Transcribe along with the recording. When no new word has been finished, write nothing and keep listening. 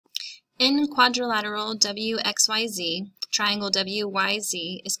In quadrilateral WXYZ, triangle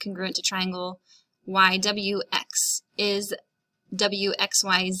WYZ is congruent to triangle YWX. Is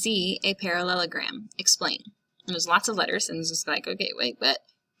WXYZ a parallelogram? Explain. And there's lots of letters, and it's just like, okay, wait, but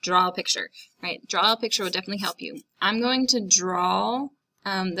draw a picture, right? Draw a picture will definitely help you. I'm going to draw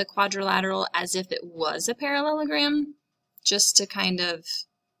the quadrilateral as if it was a parallelogram, just to kind of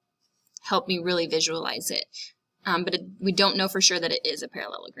help me really visualize it. But we don't know for sure that it is a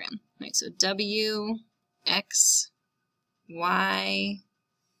parallelogram. Right, so W, X, Y,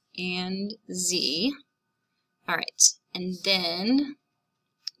 and Z. All right, and then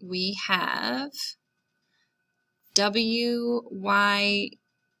we have W, Y,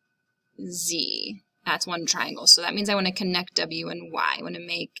 Z. That's one triangle. So that means I want to connect W and Y. I want to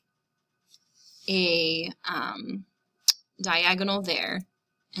make a diagonal there.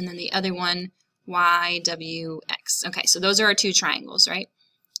 And then the other one, YWX. Okay, so those are our two triangles, right?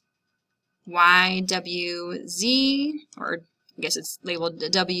 YWZ, or I guess it's labeled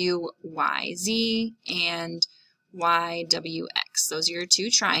WYZ, and YWX. Those are your two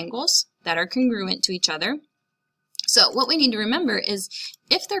triangles that are congruent to each other. So what we need to remember is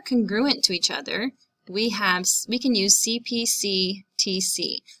if they're congruent to each other, we can use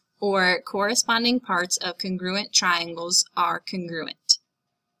CPCTC, or corresponding parts of congruent triangles are congruent.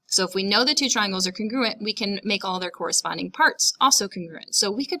 So if we know the two triangles are congruent, we can make all their corresponding parts also congruent. So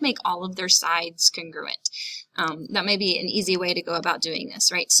we could make all of their sides congruent. That may be an easy way to go about doing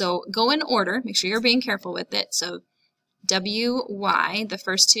this, right? So go in order, make sure you're being careful with it. So WY, the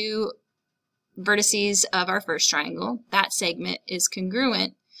first two vertices of our first triangle, that segment is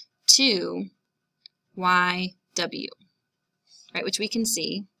congruent to YW, right? Which we can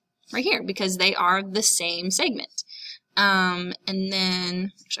see right here because they are the same segment. And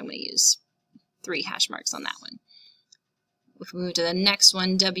then, actually I'm going to use 3 hash marks on that one. If we move to the next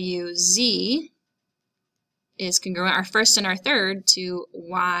one, WZ is congruent, our first and our third, to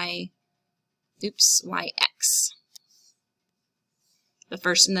YX. The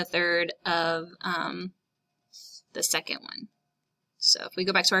first and the third of the second one. So if we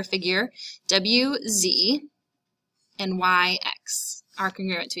go back to our figure, WZ and YX are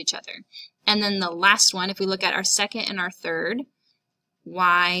congruent to each other. And then the last one, if we look at our second and our third,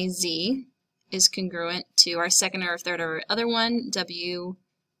 YZ is congruent to our second or third or other one, WX.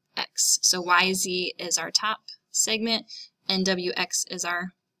 So YZ is our top segment and WX is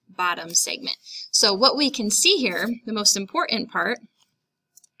our bottom segment. So what we can see here, the most important part,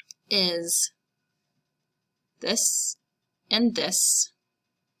 is this and this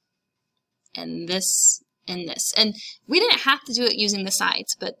and this and this. And we didn't have to do it using the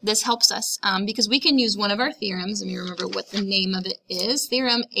sides, but this helps us because we can use one of our theorems. Let me remember what the name of it is.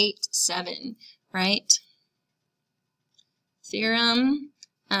 Theorem 8.7, right? Theorem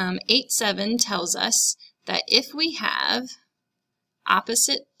 8.7 tells us that if we have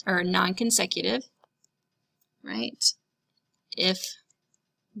opposite or non-consecutive, right? If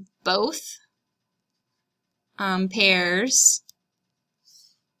both pairs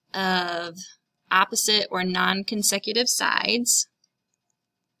of opposite or non-consecutive sides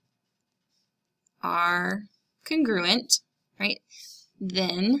are congruent, right,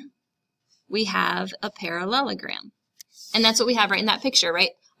 then we have a parallelogram. And that's what we have right in that picture,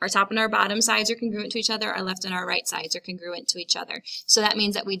 right? Our top and our bottom sides are congruent to each other. Our left and our right sides are congruent to each other. So that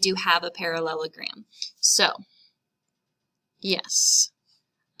means that we do have a parallelogram. So, yes,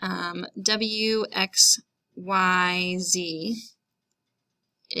 WXYZ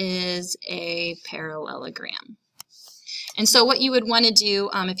is a parallelogram. And so what you would want to do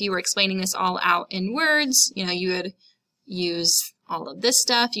if you were explaining this all out in words, you know, you would use all of this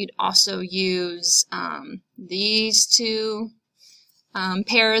stuff. You'd also use these two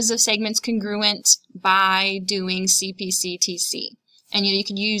pairs of segments congruent by doing CPCTC. And you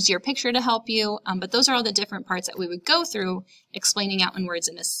can use your picture to help you, but those are all the different parts that we would go through explaining out in words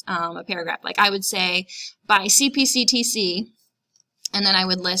in this a paragraph. Like I would say by CPCTC, and then I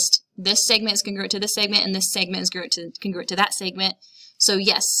would list this segment is congruent to this segment, and this segment is congruent to that segment. So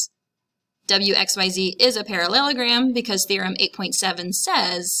yes, WXYZ is a parallelogram because Theorem 8.7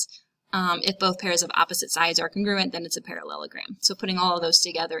 says if both pairs of opposite sides are congruent, then it's a parallelogram. So putting all of those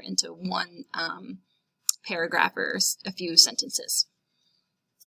together into one paragraph or a few sentences.